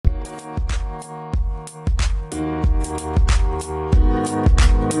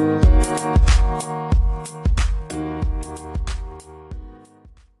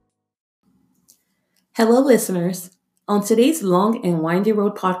Hello, listeners. On today's Long and Windy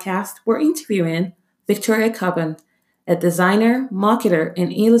Road podcast, we're interviewing Victoria Cubbon, a designer, marketer,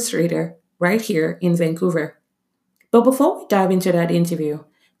 and illustrator right here in Vancouver. But before we dive into that interview,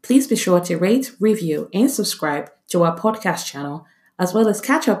 please be sure to rate, review, and subscribe to our podcast channel, as well as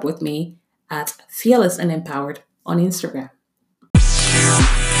catch up with me at Fearless and Empowered on Instagram.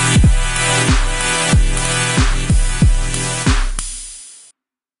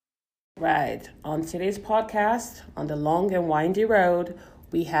 Right. On today's podcast, on the Long and Windy Road,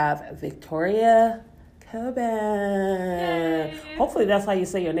 we have Victoria Cubbon. Yay. Hopefully that's how you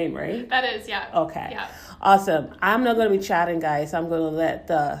say your name, right? That is, yeah. Okay. Yeah. Awesome. I'm not going to be chatting, guys. I'm going to let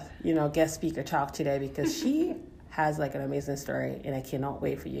the, guest speaker talk today because she has like an amazing story and I cannot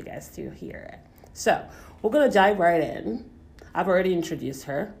wait for you guys to hear it. So we're going to dive right in. I've already introduced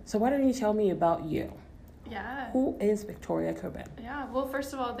her. So why don't you tell me about you? Yeah. Who is Victoria Cubbon? Yeah. Well,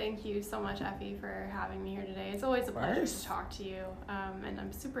 first of all, thank you so much, Effie, for having me here today. It's always a pleasure to talk to you. And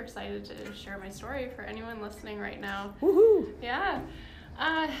I'm super excited to share my story for anyone listening right now. Woohoo! Yeah.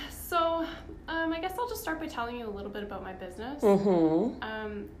 So I guess I'll just start by telling you a little bit about my business.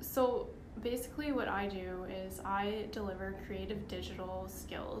 Mm-hmm. So basically what I do is I deliver creative digital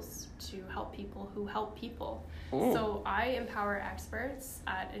skills to help people who help people. So I empower experts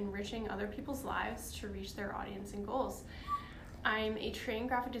at enriching other people's lives to reach their audience and goals. I'm a trained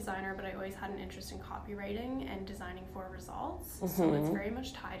graphic designer, but I always had an interest in copywriting and designing for results. So it's very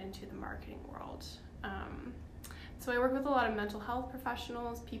much tied into the marketing world. So I work with a lot of mental health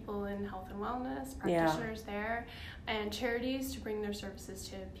professionals, people in health and wellness, practitioners there, and charities to bring their services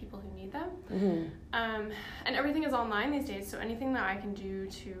to people who need them. And everything is online these days, so anything that I can do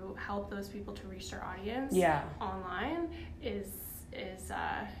to help those people to reach their audience online is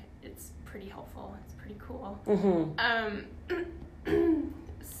it's pretty helpful. It's pretty cool.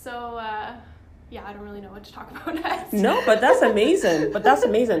 Yeah, I don't really know what to talk about next. No, but that's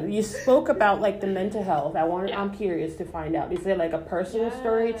amazing. You spoke about like the mental health. I'm curious to find out. Is there like a personal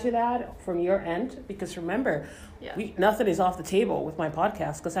story to that from your end? Because remember, nothing is off the table with my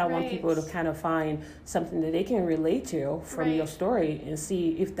podcast because I want people to kind of find something that they can relate to from your story and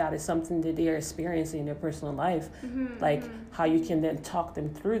see if that is something that they are experiencing in their personal life. How you can then talk them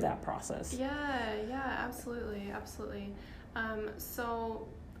through that process. Yeah, absolutely. So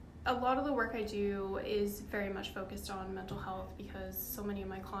a lot of the work I do is very much focused on mental health because so many of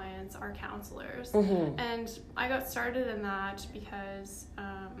my clients are counselors. And I got started in that because,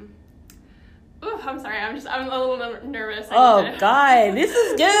 I'm sorry, I'm a little nervous. God, this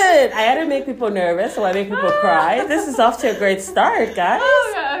is good. I had to make people nervous, so I make people cry. This is off to a great start, guys.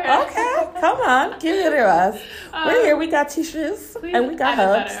 Okay, come on, give it to us. We're here, we got tissues, and we got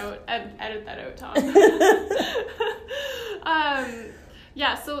hugs. Edit that out, Tom.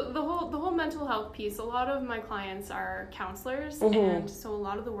 Yeah, so the whole mental health piece, a lot of my clients are counselors, and so a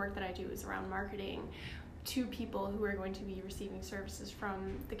lot of the work that I do is around marketing to people who are going to be receiving services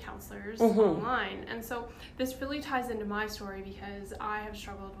from the counselors online. And so this really ties into my story because I have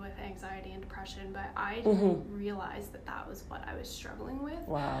struggled with anxiety and depression, but I didn't realize that was what I was struggling with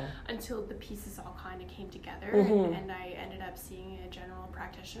until the pieces all kind of came together, and I ended up seeing a general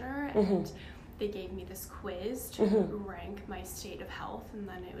practitioner, and they gave me this quiz to rank my state of health, and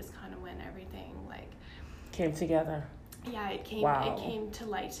then it was kind of when everything came together. Yeah, it came to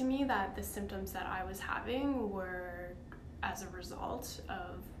light to me that the symptoms that I was having were as a result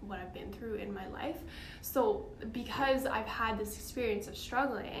of what I've been through in my life. So because I've had this experience of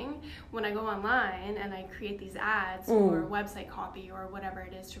struggling, when I go online and I create these ads or website copy or whatever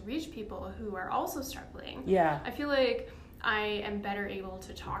it is to reach people who are also struggling, I feel like I am better able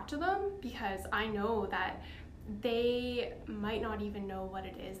to talk to them because I know that they might not even know what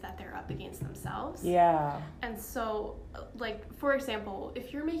it is that they're up against themselves. And so, for example,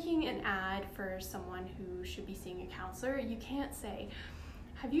 if you're making an ad for someone who should be seeing a counselor, you can't say,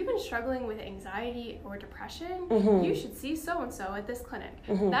 have you been struggling with anxiety or depression? You should see so-and-so at this clinic.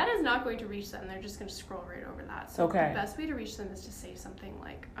 That is not going to reach them. They're just going to scroll right over that. So the best way to reach them is to say something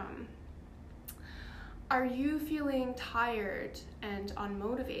like, are you feeling tired and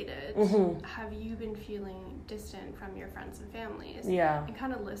unmotivated? Have you been feeling distant from your friends and families? And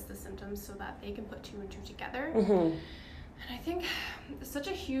kind of list the symptoms so that they can put two and two together. And I think such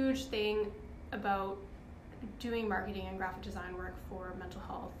a huge thing about doing marketing and graphic design work for mental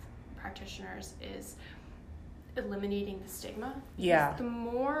health practitioners is eliminating the stigma. The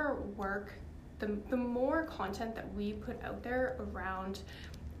more work, the more content that we put out there around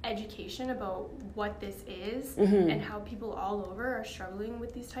education about what this is and how people all over are struggling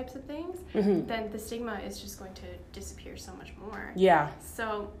with these types of things, then the stigma is just going to disappear so much more.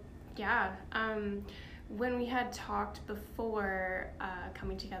 So when we had talked before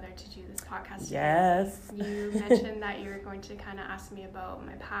coming together to do this podcast today, yes, you mentioned that you were going to kind of ask me about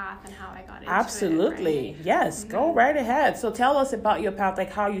my path and how I got into absolutely. it. Right? Yes, go right ahead. So tell us about your path,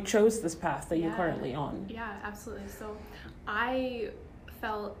 like how you chose this path that you're currently on. Yeah, absolutely. So I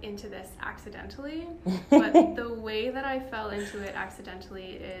fell into this accidentally, but the way that I fell into it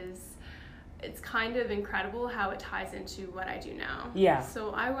accidentally is it's kind of incredible how it ties into what I do now. Yeah. So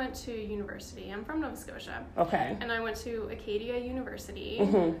I went to university. I'm from Nova Scotia. Okay. And I went to Acadia University.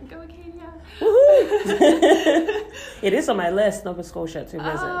 Go Acadia. It is on my list, Nova Scotia, to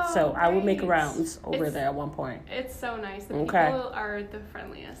visit. So great. I will make rounds over there at one point. It's so nice. The people are the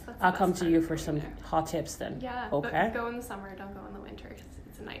friendliest. That's the I'll best come to you for some there. hot tips then. Yeah. Okay. But go in the summer. Don't go in the winter because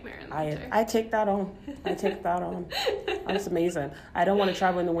it's a nightmare in the winter. I take that on. That's amazing. I don't want to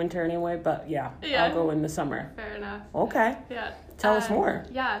travel in the winter anyway, but yeah, I'll go in the summer. Fair enough. Okay. Yeah. Tell us more.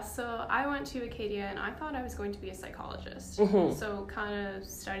 Yeah, so I went to Acadia and I thought I was going to be a psychologist. So kind of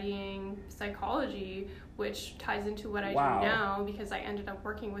studying psychology, which ties into what I do now because I ended up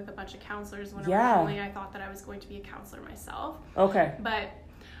working with a bunch of counselors when originally I thought that I was going to be a counselor myself. Okay. But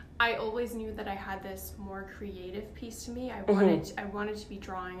I always knew that I had this more creative piece to me. I wanted to be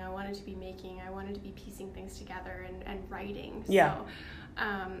drawing, I wanted to be making, I wanted to be piecing things together and writing. Yeah. So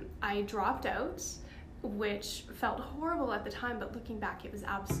I dropped out, which felt horrible at the time, but looking back, it was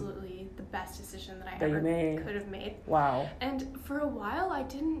absolutely the best decision that I ever could have made. Wow. And for a while, I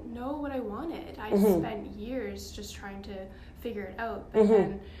didn't know what I wanted. I spent years just trying to figure it out, but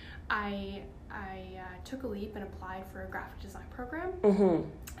then I took a leap and applied for a graphic design program,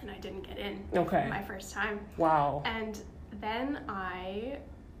 and I didn't get in my first time. Wow. And then I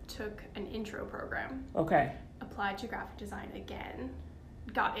took an intro program. Okay. Applied to graphic design again,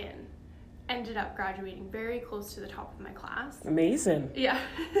 got in. Ended up graduating very close to the top of my class. Amazing. Yeah.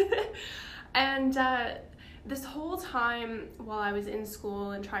 And this whole time while I was in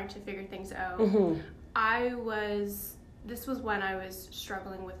school and trying to figure things out, this was when I was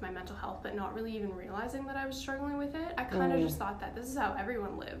struggling with my mental health, but not really even realizing that I was struggling with it. I kind of just thought that this is how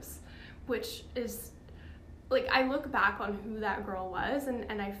everyone lives, which is, like, I look back on who that girl was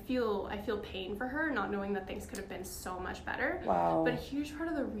and I feel pain for her, not knowing that things could have been so much better. Wow. But a huge part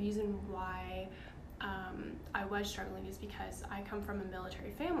of the reason why I was struggling is because I come from a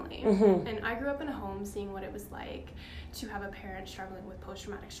military family. And I grew up in a home seeing what it was like to have a parent struggling with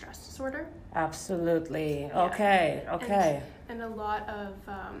post-traumatic stress disorder. Absolutely. Yeah. Okay. And a lot of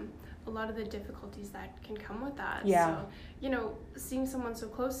the difficulties that can come with that. Yeah. So, seeing someone so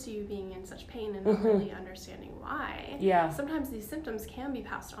close to you being in such pain and not really understanding why. Yeah. Sometimes these symptoms can be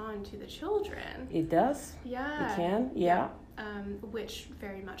passed on to the children. It does? Yeah. It can? Yeah. Which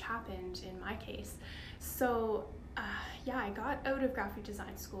very much happened in my case. So, I got out of graphic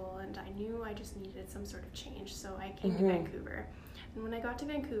design school and I knew I just needed some sort of change. So I came to Vancouver. And when I got to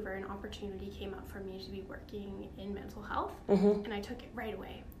Vancouver, an opportunity came up for me to be working in mental health, and I took it right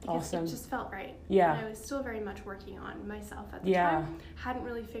away because it just felt right. Yeah. And I was still very much working on myself at the time. Hadn't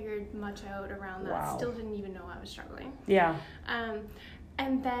really figured much out around that. Wow. Still didn't even know I was struggling. Yeah.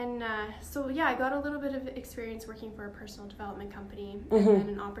 And then, I got a little bit of experience working for a personal development company, and then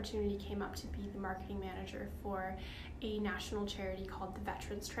an opportunity came up to be the marketing manager for a national charity called the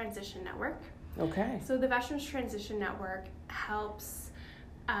Veterans Transition Network. Okay. So the Veterans Transition Network helps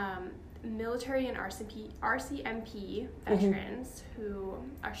military and RCMP veterans who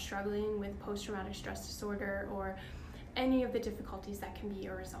are struggling with post-traumatic stress disorder or any of the difficulties that can be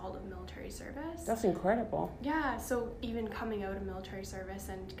a result of military service. That's incredible. Yeah, so even coming out of military service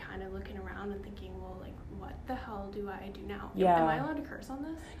and kind of looking around and thinking, well, like, what the hell do I do now? Yeah. Am I allowed to curse on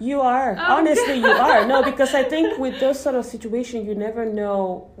this? You are. Oh. Honestly, you are. No, because I think with those sort of situations, you never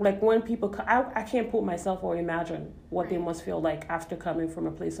know, like when people, I can't put myself or imagine what they must feel like after coming from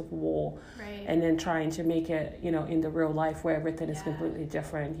a place of war and then trying to make it, in the real life where everything is completely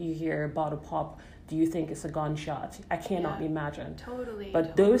different. You hear about a pop. Do you think it's a gunshot? I cannot imagine. Totally.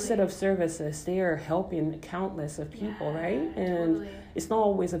 But those set of services, they are helping countless of people, right? And it's not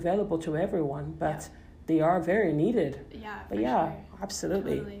always available to everyone, but they are very needed. Yeah, but sure.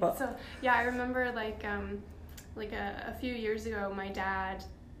 Absolutely. Totally. But so I remember like a few years ago, my dad,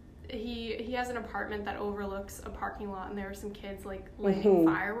 he has an apartment that overlooks a parking lot, and there were some kids like lighting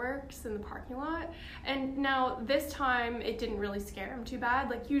fireworks in the parking lot. And now this time it didn't really scare him too bad,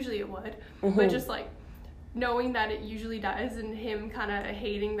 like usually it would, but just like knowing that it usually does, and him kind of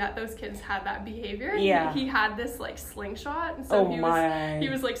hating that those kids had that behavior. Yeah. He had this like slingshot, and so he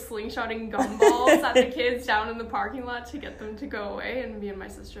was like slingshotting gumballs at the kids down in the parking lot to get them to go away, and me and my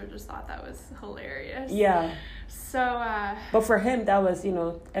sister just thought that was hilarious. Yeah. So but for him, that was, you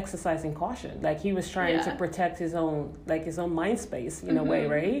know, exercising caution. Like, he was trying to protect his own mind space in a way,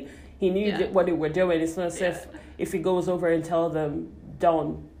 right? He knew what they were doing. It's not as if he goes over and tells them,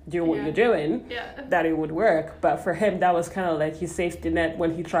 don't do what you're doing, that it would work. But for him, that was kind of like his safety net.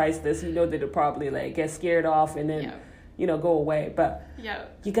 When he tries this, you know that it'll probably like get scared off and then you know, go away. But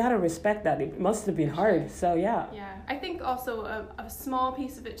you gotta respect that. It must have been hard. So yeah, I think also a small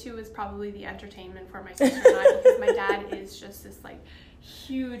piece of it too is probably the entertainment for my sister and I, because my dad is just this like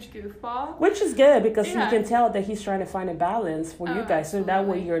huge goofball, which is good, because you can tell that he's trying to find a balance for you guys. So that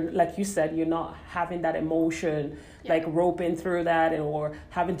way, you're, like you said, you're not having that emotion like roping through that, or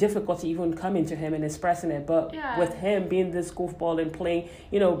having difficulty even coming to him and expressing it. But with him being this goofball and playing,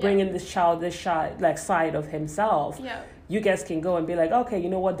 you know, bringing this childish like side of himself, you guys can go and be like, okay, you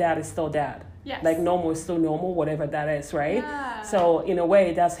know what, dad is still dad. Yes. Like, normal is still normal, whatever that is, right? So in a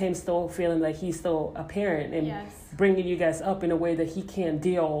way, that's him still feeling like he's still a parent, and bringing you guys up in a way that he can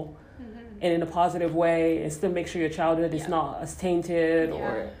deal and in a positive way, and still make sure your childhood is not as tainted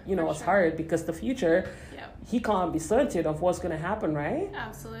or, you know, as hard, because the future, he can't be certain of what's going to happen, right?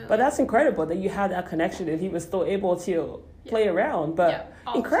 Absolutely. But that's incredible that you had that connection and he was still able to play around. But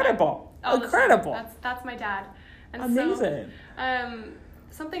incredible. That's my dad. And amazing. So,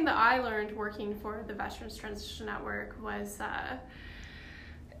 something that I learned working for the Veterans Transition Network was,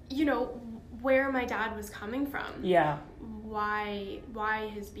 you know, where my dad was coming from. Yeah. Why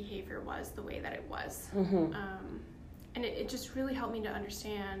his behavior was the way that it was. And it just really helped me to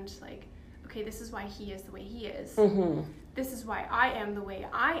understand, like, okay, this is why he is the way he is. This is why I am the way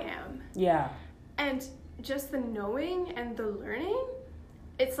I am. Yeah. And just the knowing and the learning,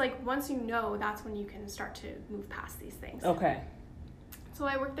 it's like once you know, that's when you can start to move past these things. Okay. So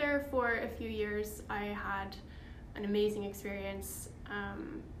I worked there for a few years. I had an amazing experience.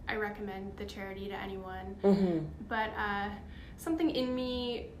 I recommend the charity to anyone. But something in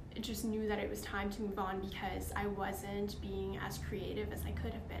me just knew that it was time to move on, because I wasn't being as creative as I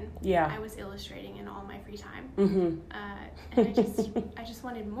could have been. Yeah. I was illustrating in all my free time. And I just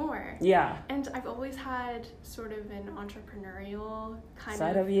wanted more. Yeah. And I've always had sort of an entrepreneurial kind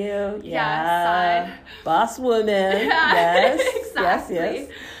side of you. Side. Boss woman. Yes. Exactly. Yes.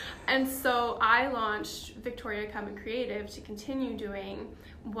 And so I launched Victoria Cubbon Creative to continue doing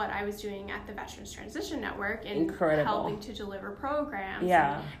what I was doing at the Veterans Transition Network, and helping to deliver programs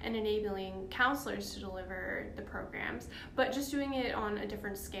and enabling counselors to deliver the programs, but just doing it on a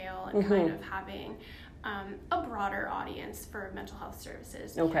different scale and kind of having a broader audience for mental health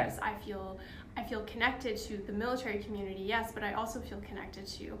services. Because I feel connected to the military community, yes, but I also feel connected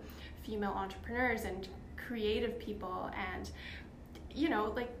to female entrepreneurs and creative people, and, you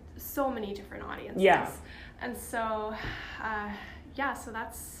know, like, so many different audiences. Yeah. And so so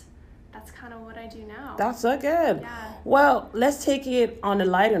that's kind of what I do now. That's so good. Yeah. Well, let's take it on a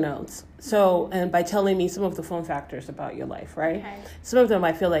lighter note. So, and by telling me some of the fun factors about your life, right? Okay. Some of them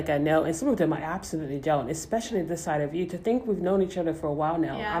I feel like I know, and some of them I absolutely don't, especially this side of you. To think we've known each other for a while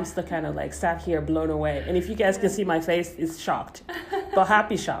now, I'm still kind of like sat here blown away. And if you guys can see my face, it's shocked, but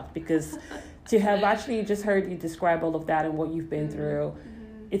happy shocked, because to have actually just heard you describe all of that and what you've been through,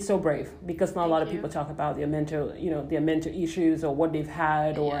 it's so brave, because not a lot of people talk about their mental issues, or what they've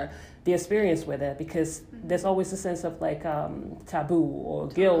had, or the experience with it, because there's always a sense of like taboo or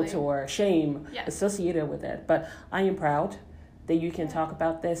guilt or shame associated with it. But I am proud that you can talk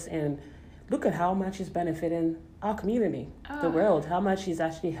about this, and look at how much it's benefiting our community, the world, how much it's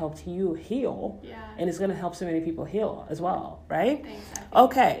actually helped you heal, and it's going to help so many people heal as well, right? Thanks.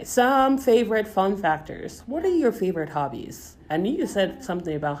 Okay, some favorite fun factors. What are your favorite hobbies? I knew you said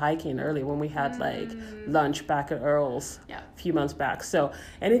something about hiking earlier when we had like lunch back at Earl's a few months back. So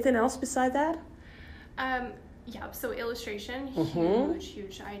anything else beside that? So illustration,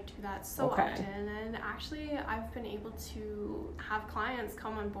 huge. I do that so often, and actually I've been able to have clients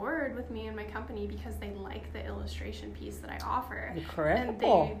come on board with me and my company because they like the illustration piece that I offer.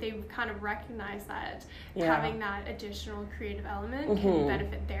 Incredible. And they kind of recognize that having that additional creative element can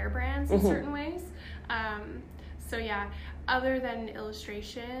benefit their brands in certain ways. Other than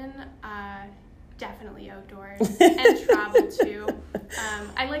illustration, definitely outdoors and travel too.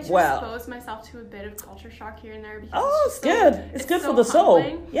 I like to expose myself to a bit of culture shock here and there because it's good. It's good for the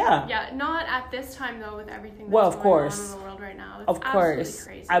humbling. Soul. Yeah. Yeah, not at this time though with everything that's of going course. on in the world right now. It's of course.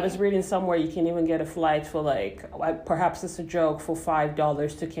 Crazy. I was reading somewhere you can even get a flight for perhaps it's a joke, for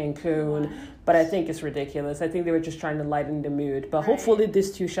 $5 to Cancun, but I think it's ridiculous. I think they were just trying to lighten the mood. But hopefully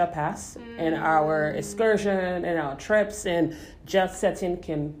this too shall pass and our excursion and our trips and jet setting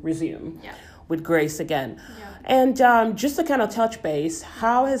can resume with grace again. Yeah. And just to kind of touch base,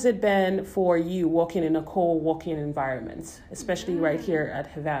 how has it been for you working in a co-working environment, especially right here at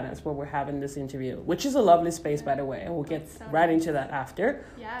Havana's where we're having this interview, which is a lovely space, by the way, and we'll get into that after.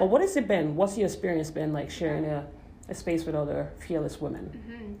 Yeah. But what has it been? What's your experience been like sharing a space with other fearless women?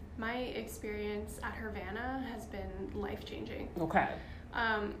 Mm-hmm. My experience at Havana has been life-changing. Okay.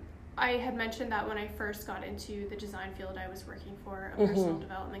 I had mentioned that when I first got into the design field, I was working for a personal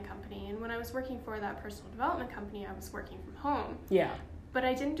development company. And when I was working for that personal development company, I was working from home. Yeah. But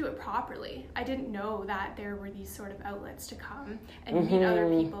I didn't do it properly. I didn't know that there were these sort of outlets to come and meet other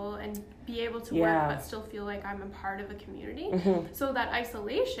people and be able to work but still feel like I'm a part of a community. So that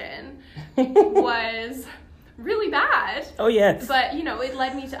isolation was really bad. Oh yes. But it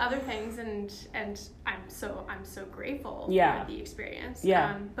led me to other things, and I'm so grateful for the experience.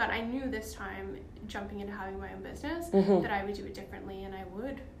 Yeah. But I knew this time, jumping into having my own business, that I would do it differently, and I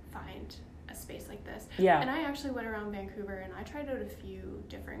would find a space like this. Yeah. And I actually went around Vancouver and I tried out a few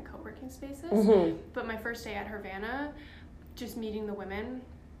different co-working spaces. But my first day at Havana, just meeting the women,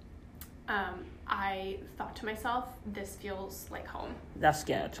 I thought to myself, this feels like home. That's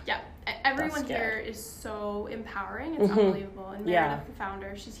good. Yeah. Everyone here is so empowering. It's unbelievable. And Meredith, the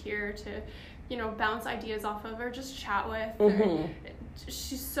founder, she's here to, bounce ideas off of or just chat with.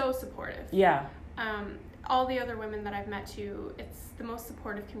 She's so supportive. Yeah. All the other women that I've met too, it's the most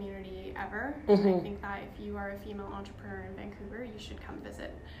supportive community ever. And I think that if you are a female entrepreneur in Vancouver, you should come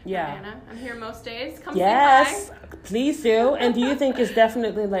visit Havana. I'm here most days. Come say hi. Please do. And do you think it's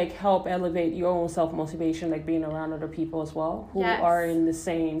definitely help elevate your own self-motivation, being around other people as well who are in the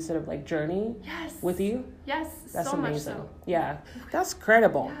same sort of journey with you? Yes. That's so amazing. Much so. Yeah. That's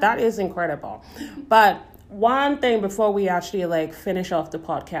incredible. Yeah. That is incredible. But one thing before we actually finish off the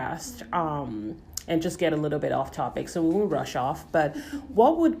podcast, and just get a little bit off topic, so we won't rush off, but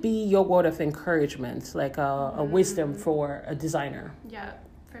what would be your word of encouragement, a wisdom for a designer? Yeah,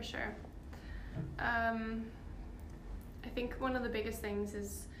 for sure. I think one of the biggest things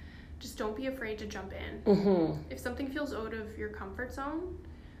is just don't be afraid to jump in. If something feels out of your comfort zone,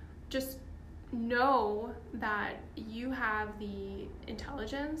 just know that you have the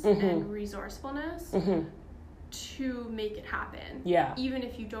intelligence and resourcefulness to make it happen. Yeah. Even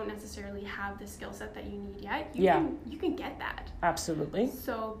if you don't necessarily have the skill set that you need yet, you can get that. Absolutely.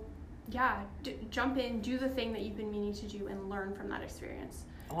 So, jump in, do the thing that you've been meaning to do, and learn from that experience.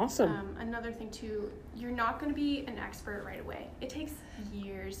 Awesome. Another thing too, you're not going to be an expert right away. It takes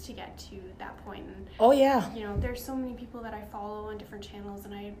years to get to that point. And, there's so many people that I follow on different channels,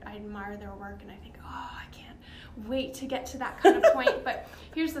 and I admire their work, and I think, I can't wait to get to that kind of point. But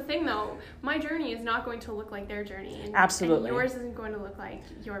here's the thing though, my journey is not going to look like their journey, and absolutely, and yours isn't going to look like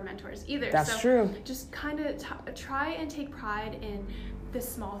your mentors either. That's true. Just kind of try and take pride in the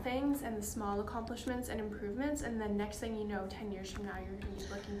small things and the small accomplishments and improvements, and then next thing you know, 10 years from now, you're going to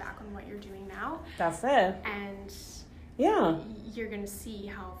be looking back on what you're doing now. That's it. And you're going to see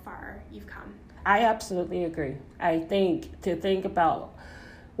how far you've come. I absolutely agree. I think to think about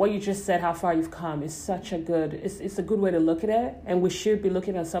what you just said, how far you've come, is such a good, it's a good way to look at it. And we should be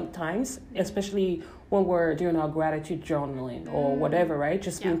looking at sometimes, especially when we're doing our gratitude journaling or whatever, right?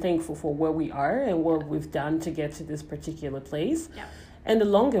 Just being thankful for where we are and what we've done to get to this particular place. Yeah. And the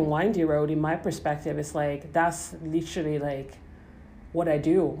long and windy road, in my perspective, is that's literally what I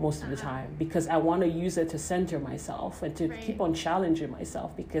do most of the time, because I want to use it to center myself and to keep on challenging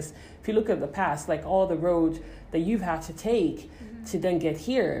myself. Because if you look at the past, all the road that you've had to take to then get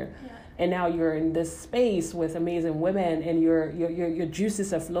here, and now you're in this space with amazing women, and your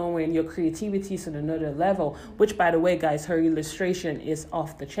juices are flowing, your creativity is at another level, which, by the way, guys, her illustration is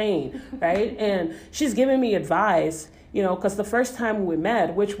off the chain, right? And she's giving me advice, because the first time we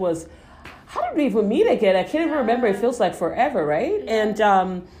met, which was, how did we even meet again? I can't even remember. It feels like forever, right? Yeah.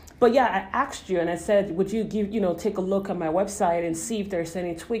 And but I asked you, and I said, would you take a look at my website and see if there's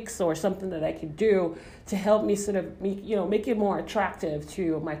any tweaks or something that I could do to help me sort of make it more attractive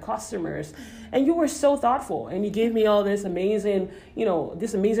to my customers. And you were so thoughtful, and you gave me all this amazing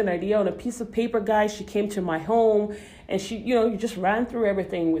idea on a piece of paper, guys. She came to my home, and she, you just ran through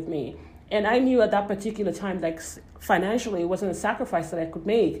everything with me. And I knew at that particular time, like financially, it wasn't a sacrifice that I could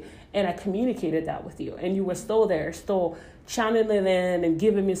make. And I communicated that with you. And you were still there, still channeling in and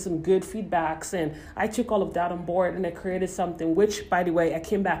giving me some good feedbacks. And I took all of that on board and I created something, which, by the way, I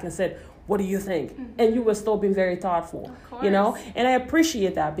came back and said, what do you think? Mm-hmm. And you were still being very thoughtful, you know? And I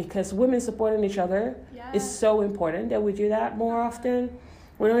appreciate that because women supporting each other is so important that we do that more often.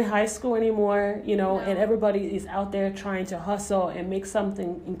 We're not in high school anymore, you know, and everybody is out there trying to hustle and make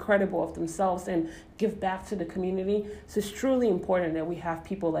something incredible of themselves and give back to the community. So it's truly important that we have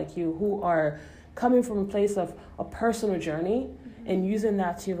people like you who are coming from a place of a personal journey and using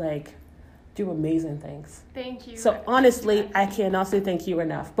that to like do amazing things. Thank you. So honestly, I cannot say thank you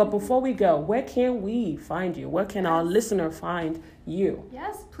enough. But before we go, where can we find you? Where can our listener find you?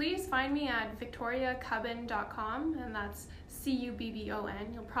 Yes, please find me at victoriacubbon.com, and that's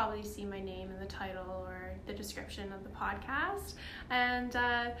Cubbon. You'll probably see my name in the title or the description of the podcast. And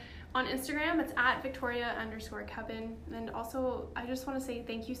on Instagram, it's at Victoria_Cubbon. And also, I just want to say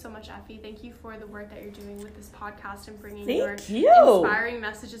thank you so much, Effie. Thank you for the work that you're doing with this podcast and bringing your inspiring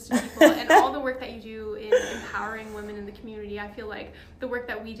messages to people and all the work that you do in empowering women in the community. I feel like the work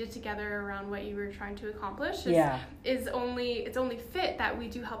that we did together around what you were trying to accomplish is only fit that we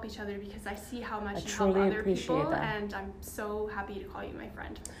do help each other, because I see how much you help other people, and I'm so happy to call you my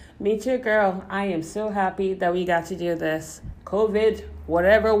friend. Me too, girl. I am so happy that we got to do this. COVID,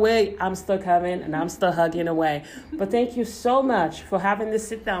 whatever way, I'm still coming and I'm still hugging away. But thank you so much for having this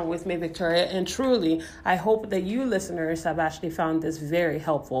sit down with me, Victoria. And truly, I hope that you listeners have actually found this very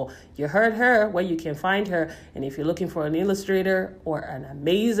helpful. You heard her, where you can find her. And if you're looking for an illustrator or an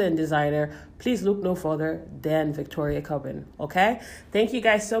amazing designer, please look no further than Victoria Cubbon. Okay? Thank you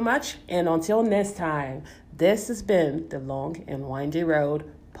guys so much. And until next time, this has been the Long and Windy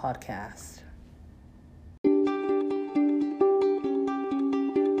Road podcast.